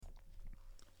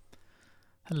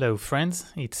Hello,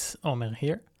 friends. It's Omer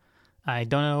here. I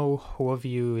don't know who of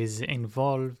you is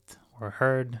involved or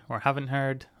heard or haven't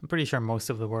heard. I'm pretty sure most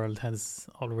of the world has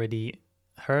already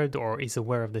heard or is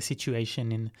aware of the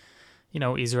situation in,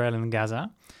 Israel and Gaza.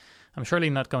 I'm surely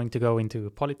not going to go into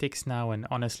politics now, and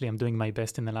honestly, I'm doing my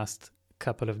best in the last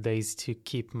couple of days to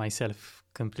keep myself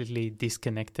completely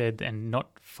disconnected and not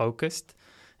focused,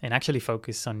 and actually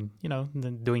focus on,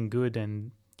 doing good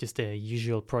and just the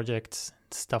usual projects,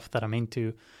 stuff that I'm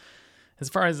into, as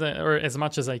far as or as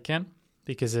much as I can,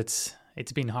 because it's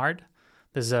been hard.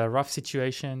 There's rough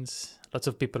situations. Lots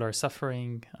of people are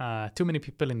suffering. Too many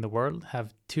people in the world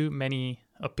have too many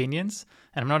opinions,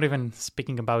 and I'm not even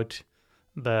speaking about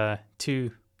the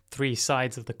 2-3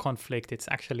 sides of the conflict. It's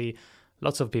actually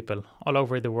lots of people all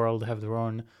over the world have their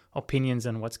own opinions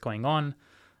on what's going on.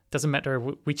 Doesn't matter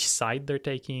which side they're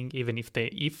taking, even if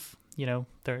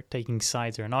they're taking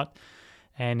sides or not.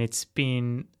 And it's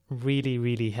been really,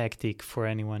 really hectic for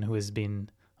anyone who has been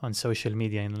on social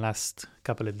media in the last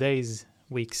couple of days,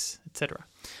 weeks, etc.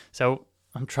 So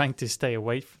I'm trying to stay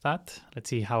away from that. Let's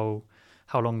see how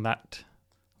long that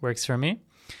works for me.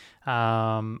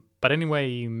 But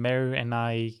anyway, Meir and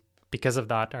I, because of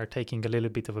that, are taking a little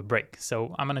bit of a break.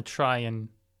 So I'm going to try and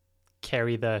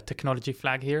carry the technology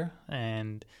flag here,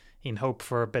 and in hope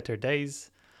for better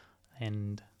days.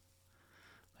 And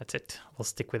that's it. We'll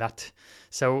stick with that.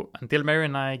 So until Meir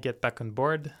and I get back on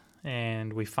board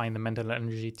and we find the mental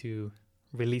energy to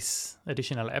release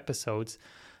additional episodes,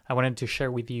 I wanted to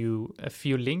share with you a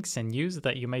few links and news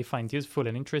that you may find useful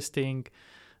and interesting.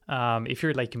 If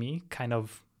you're like me, kind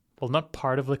of, not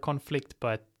part of the conflict,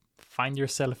 but find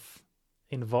yourself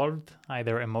involved,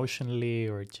 either emotionally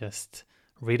or just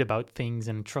read about things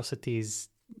and atrocities,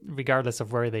 regardless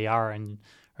of where they are, and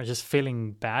are just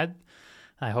feeling bad.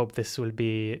 I hope this will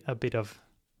be a bit of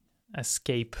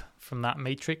escape from that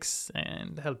matrix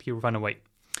and help you run away.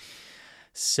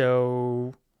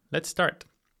 So let's start.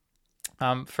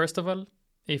 First of all,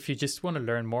 if you just want to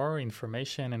learn more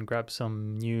information and grab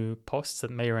some new posts that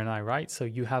Meir and I write, so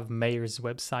you have Meir's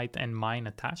website and mine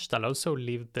attached. I'll also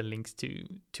leave the links to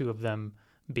two of them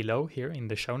below here in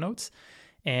the show notes.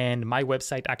 And my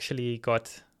website actually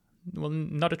got,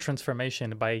 not a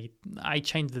transformation, but I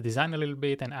changed the design a little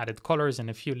bit and added colors and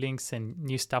a few links and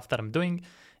new stuff that I'm doing,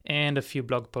 and a few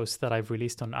blog posts that I've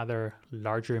released on other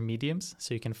larger mediums.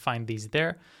 So you can find these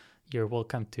there. You're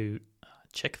welcome to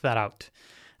check that out.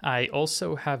 I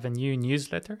also have a new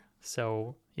newsletter.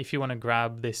 So if you want to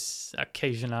grab this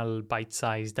occasional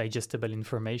bite-sized digestible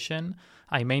information,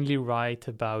 I mainly write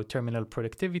about terminal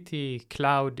productivity,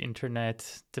 cloud,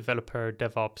 internet, developer,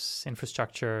 DevOps,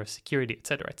 infrastructure, security,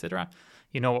 etc.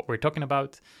 You know what we're talking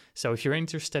about. So if you're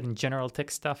interested in general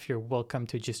tech stuff, you're welcome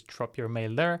to just drop your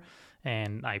mail there.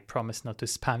 And I promise not to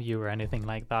spam you or anything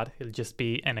like that. It'll just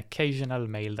be an occasional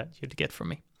mail that you'd get from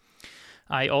me.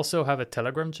 I also have a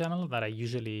Telegram channel that I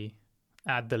usually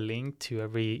add the link to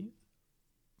every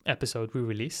episode we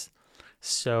release.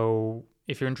 So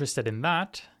if you're interested in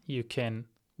that, you can,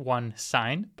 1,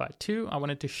 sign, but 2, I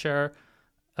wanted to share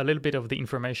a little bit of the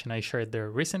information I shared there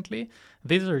recently.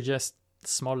 These are just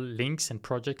small links and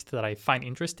projects that I find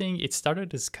interesting. It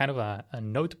started as kind of a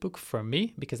notebook for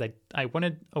me because I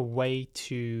wanted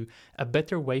a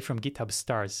better way from GitHub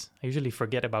stars. I usually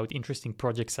forget about interesting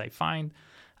projects I find.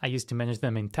 I used to manage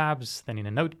them in tabs, then in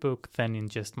a notebook, then in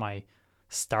just my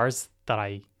stars that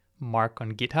I mark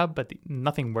on GitHub, but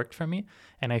nothing worked for me.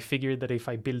 And I figured that if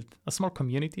I build a small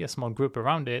community, a small group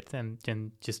around it,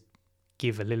 and just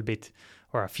give a little bit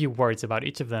or a few words about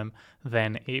each of them,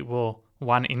 then it will,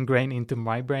 one, ingrain into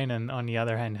my brain, and on the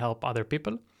other hand, help other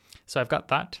people. So I've got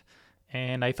that.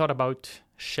 And I thought about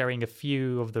sharing a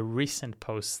few of the recent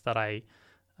posts that I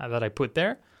put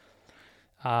there.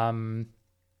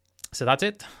 So that's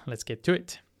it. Let's get to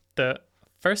it. The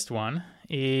first one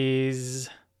is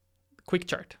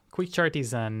QuickChart. QuickChart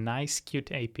is a nice, cute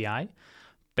API.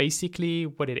 Basically,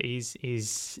 what it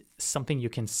is something you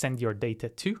can send your data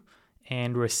to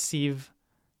and receive,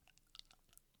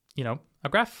 a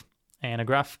graph. And a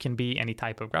graph can be any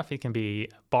type of graph. It can be a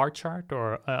bar chart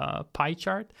or a pie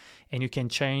chart. And you can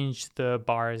change the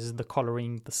bars, the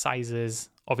coloring, the sizes,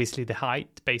 obviously the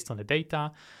height based on the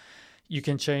data. You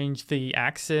can change the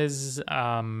axes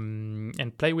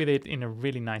and play with it in a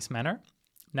really nice manner.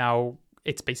 Now,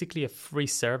 it's basically a free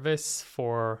service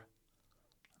for,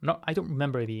 I don't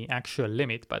remember the actual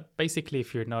limit, but basically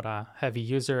if you're not a heavy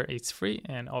user, it's free.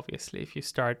 And obviously if you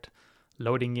start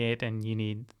loading it and you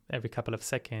need every couple of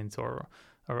seconds or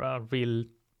a real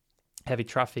heavy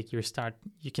traffic, you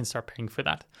can start paying for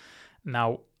that.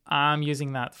 Now, I'm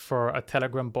using that for a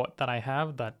Telegram bot that I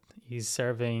have that is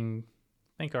serving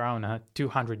think around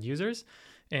 200 users.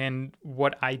 And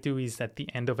what I do is at the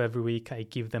end of every week, I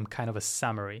give them kind of a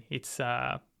summary. It's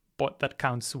a bot that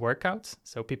counts workouts.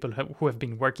 So people who have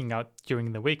been working out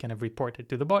during the week and have reported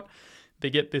to the bot, they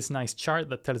get this nice chart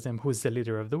that tells them who's the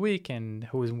leader of the week and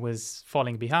who was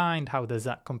falling behind. How does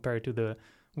that compare to the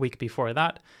week before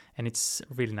that? And it's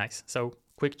really nice. So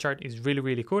Quick Chart is really,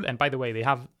 really cool. And by the way, they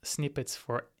have snippets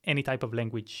for any type of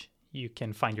language you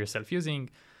can find yourself using.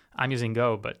 I'm using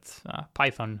Go, but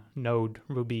Python, Node,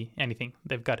 Ruby, anything.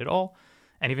 They've got it all.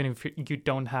 And even if you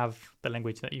don't have the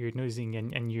language that you're using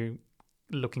and you're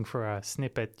looking for a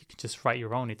snippet, you can just write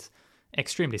your own. It's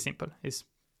extremely simple. It's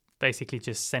basically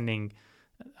just sending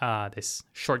this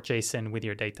short JSON with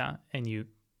your data and you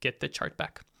get the chart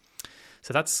back.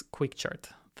 So that's Quick Chart.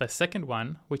 The second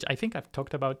one, which I think I've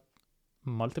talked about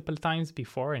multiple times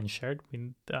before and shared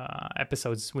with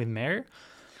episodes with Meir,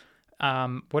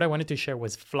 what I wanted to share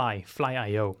was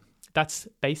Fly.io. That's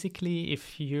basically,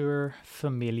 if you're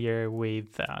familiar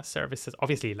with services,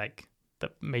 obviously like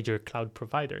the major cloud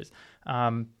providers,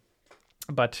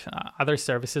 but other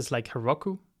services like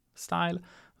Heroku style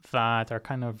that are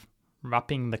kind of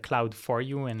wrapping the cloud for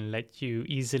you and let you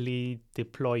easily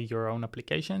deploy your own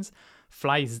applications.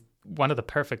 Fly is one of the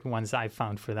perfect ones I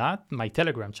found for that. My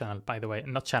Telegram channel, by the way,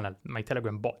 not channel, my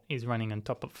Telegram bot is running on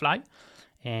top of Fly.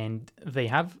 And they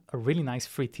have a really nice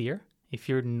free tier. If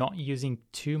you're not using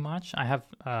too much, I have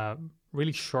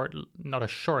really short,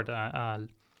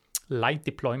 light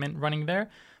deployment running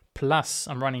there. Plus,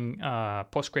 I'm running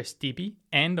PostgreSDB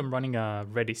and I'm running a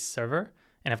Redis server.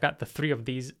 And I've got the three of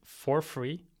these for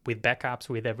free with backups,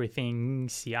 with everything,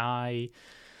 CI,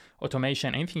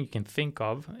 automation, anything you can think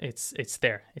of. It's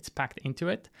there. It's packed into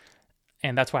it.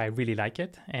 And that's why I really like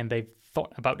it. And they've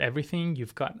thought about everything.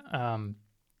 You've got...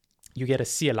 you get a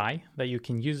CLI that you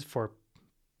can use for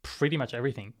pretty much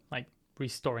everything, like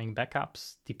restoring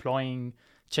backups, deploying,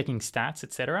 checking stats,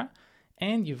 etc.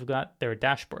 And you've got their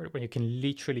dashboard where you can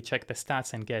literally check the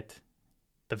stats and get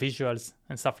the visuals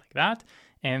and stuff like that.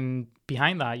 And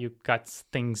behind that, you've got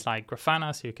things like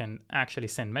Grafana, so you can actually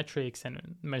send metrics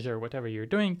and measure whatever you're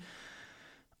doing.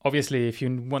 Obviously, if you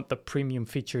want the premium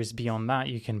features beyond that,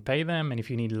 you can pay them. And if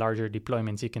you need larger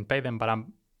deployments, you can pay them. But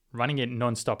I'm running it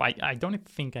nonstop. I don't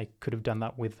think I could have done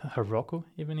that with Heroku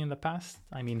even in the past.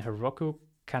 I mean, Heroku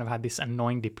kind of had this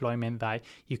annoying deployment that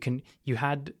you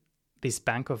had this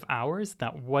bank of hours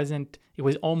that it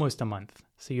was almost a month.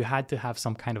 So you had to have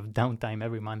some kind of downtime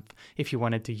every month if you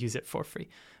wanted to use it for free.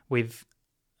 With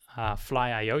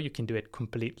Fly.io, you can do it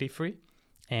completely free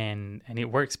and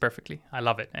it works perfectly. I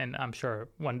love it. And I'm sure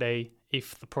one day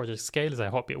if the project scales, I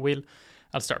hope it will,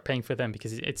 I'll start paying for them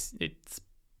because it's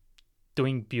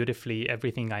doing beautifully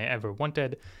everything I ever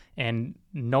wanted. And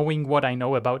knowing what I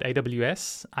know about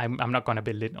AWS, I'm not going to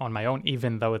build it on my own,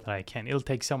 even though that I can. It'll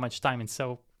take so much time and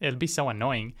it'll be so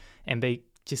annoying. And they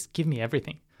just give me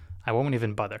everything. I won't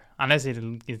even bother unless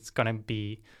it's going to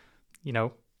be,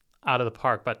 out of the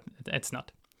park, but it's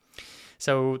not.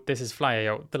 So this is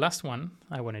Fly.io. The last one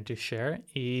I wanted to share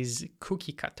is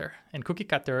Cookie Cutter. And Cookie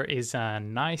Cutter is a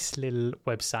nice little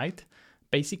website.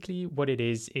 Basically, what it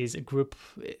is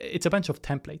it's a bunch of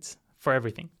templates for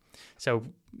everything. So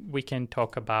we can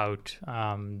talk about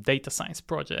data science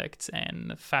projects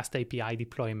and fast API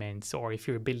deployments, or if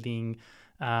you're building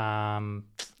a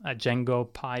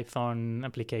Django Python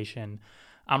application.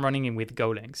 I'm running it with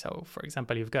Golang. So for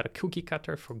example, you've got a Cookie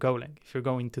Cutter for Golang. If you're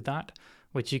going to that,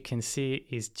 what you can see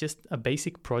is just a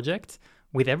basic project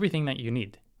with everything that you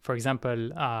need. For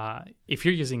example, if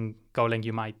you're using Golang,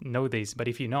 you might know this, but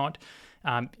if you're not,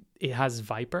 it has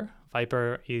Viper.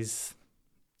 Viper is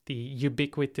the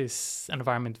ubiquitous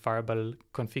environment variable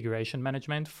configuration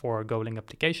management for Golang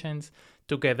applications.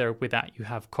 Together with that, you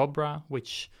have Cobra,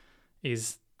 which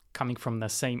is coming from the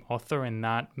same author, and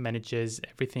that manages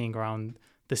everything around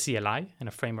the CLI and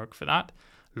a framework for that.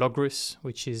 Logrus,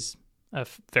 which is a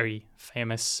very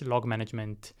famous log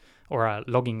management or a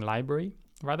logging library,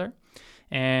 rather.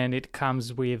 And it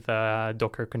comes with a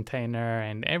Docker container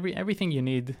and everything you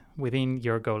need within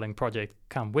your Golang project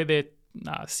come with it.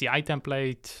 CI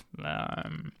template,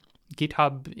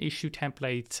 GitHub issue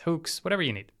templates, hooks, whatever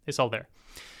you need. It's all there.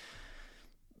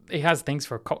 It has things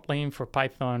for Kotlin, for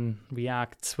Python,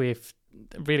 React, Swift,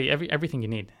 really everything you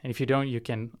need. And if you don't, you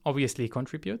can obviously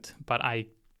contribute, but I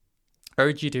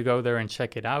urge you to go there and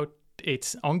check it out.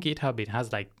 It's on GitHub. It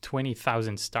has like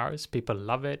 20,000 stars. People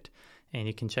love it. And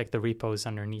you can check the repos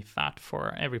underneath that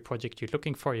for every project you're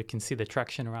looking for. You can see the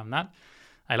traction around that.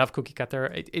 I love Cookie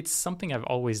Cutter. It's something I've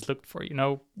always looked for.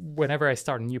 Whenever I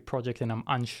start a new project and I'm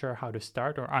unsure how to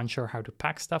start or unsure how to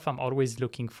pack stuff, I'm always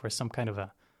looking for some kind of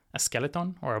a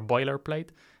skeleton or a boilerplate.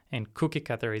 And Cookie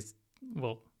Cutter is,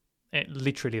 well,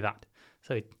 literally that.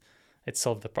 So it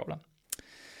solved the problem.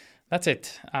 That's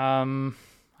it.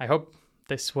 I hope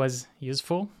this was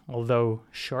useful, although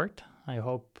short. I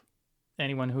hope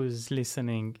anyone who's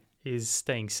listening is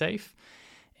staying safe.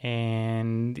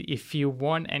 And if you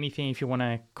want anything, if you want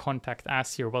to contact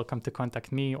us, you're welcome to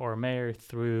contact me or Meir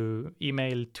through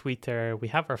email, Twitter. We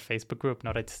have our Facebook group,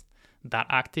 not it's that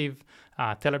active.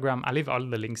 Telegram, I'll leave all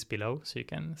the links below so you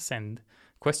can send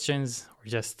questions or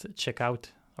just check up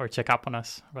on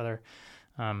us rather.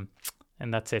 And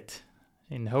that's it.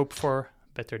 In hope for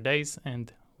better days,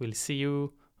 and we'll see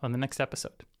you on the next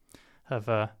episode. Have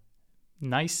a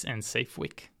nice and safe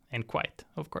week, and quiet,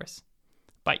 of course.